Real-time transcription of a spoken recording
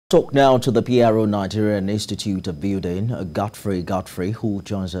Talk now to the PRO Nigerian Institute of Building, Godfrey Godfrey, who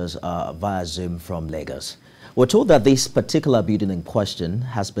joins us via Zoom from Lagos. We're told that this particular building in question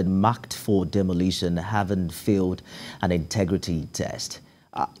has been marked for demolition, having failed an integrity test.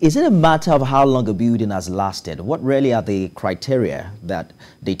 Is it a matter of how long a building has lasted? What really are the criteria that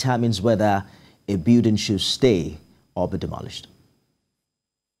determines whether a building should stay or be demolished?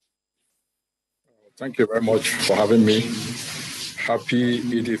 Thank you very much for having me. Happy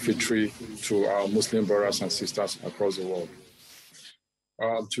Eid al-Fitr to our Muslim brothers and sisters across the world.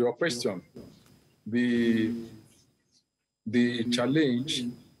 To your question, the challenge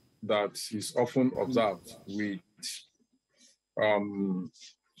that is often observed with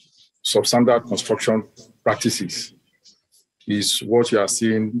substandard construction practices is what you are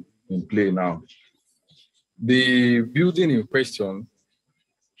seeing in play now. The building in question,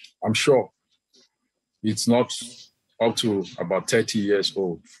 I'm sure it's not up to about 30 years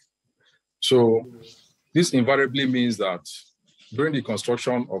old. So this invariably means that during the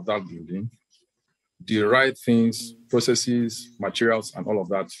construction of that building, the right things, processes, materials, and all of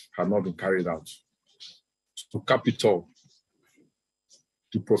that have not been carried out. To cap it all,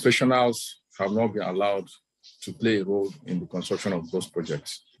 the professionals have not been allowed to play a role in the construction of those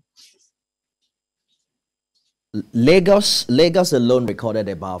projects. Lagos alone recorded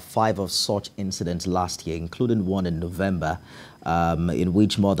about 5 of such incidents last year, including one in November, in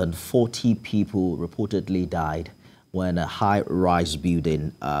which more than 40 people reportedly died when a high-rise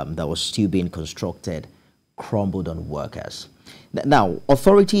building that was still being constructed crumbled on workers. Now,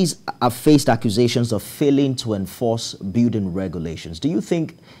 authorities have faced accusations of failing to enforce building regulations. Do you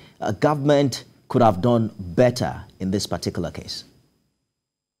think a government could have done better in this particular case?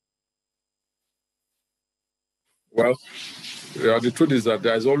 Well, the truth is that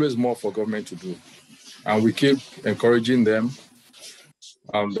there is always more for government to do. And we keep encouraging them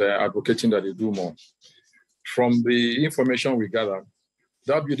and advocating that they do more. From the information we gather,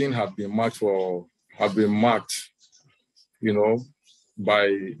 that building had been marked, by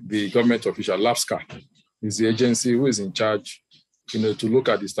the government official. LAPSCA is the agency who is in charge, to look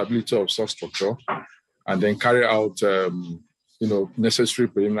at the stability of such structure and then carry out, necessary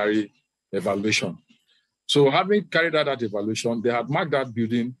preliminary evaluation. So having carried out that evaluation, they had marked that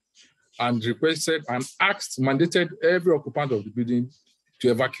building and requested and mandated every occupant of the building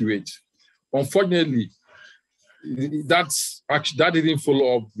to evacuate. Unfortunately, that didn't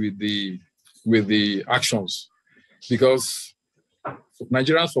follow up with the actions, because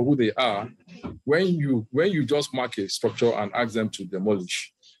Nigerians, for who they are, when you just mark a structure and ask them to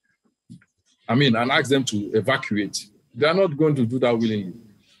demolish, and ask them to evacuate, they are not going to do that willingly.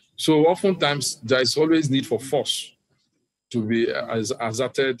 So oftentimes there is always need for force to be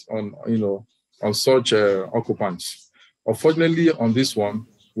exerted on such occupants. Unfortunately, on this one,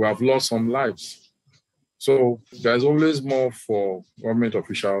 we have lost some lives. So there is always more for government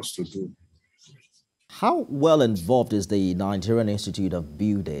officials to do. How well involved is the Nigerian Institute of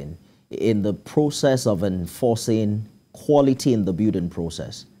Building in the process of enforcing quality in the building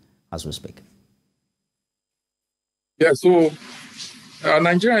process as we speak? Yeah, so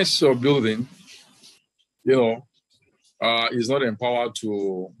Nigerian Institute of Building, is not empowered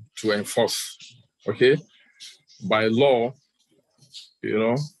to enforce, okay? By law,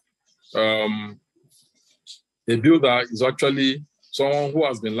 a builder is actually someone who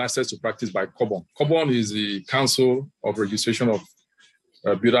has been licensed to practice by COBON. COBON is the Council of Registration of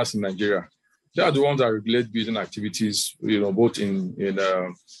Builders in Nigeria. They are the ones that regulate building activities, both in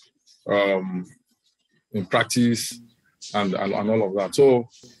practice and all of that. So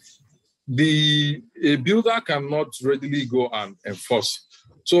a builder cannot readily go and enforce.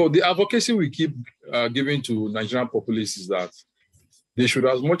 So the advocacy we keep giving to Nigerian populace is that they should,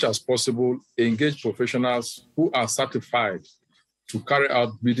 as much as possible, engage professionals who are certified to carry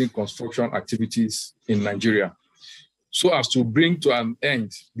out building construction activities in Nigeria, so as to bring to an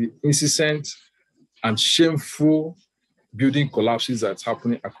end the incessant and shameful building collapses that's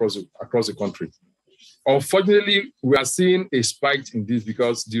happening across the country. Unfortunately, we are seeing a spike in this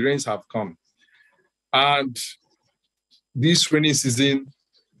because the rains have come. And this rainy season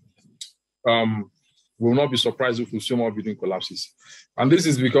will not be surprised if we see more building collapses. And this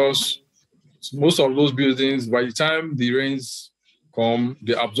is because most of those buildings, by the time the rains come,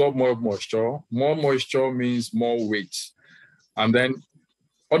 they absorb more moisture. More moisture means more weight. And then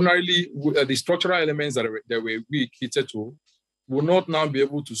ordinarily, the structural elements that were weak heated to will not now be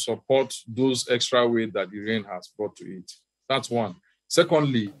able to support those extra weight that the rain has brought to it. That's one.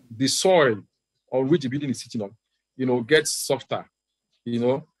 Secondly, the soil on which the building is sitting on, gets softer,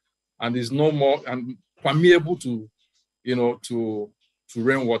 and is no more and permeable to to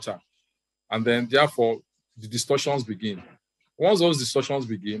rainwater. And then therefore the distortions begin. Once those distortions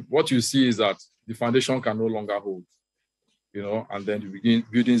begin, what you see is that the foundation can no longer hold, and then the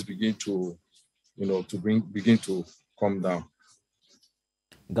buildings begin to, begin to come down.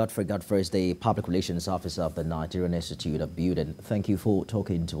 Godfrey Godfrey is the Public Relations Officer of the Nigerian Institute of Building. Thank you for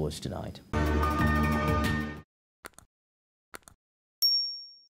talking to us tonight.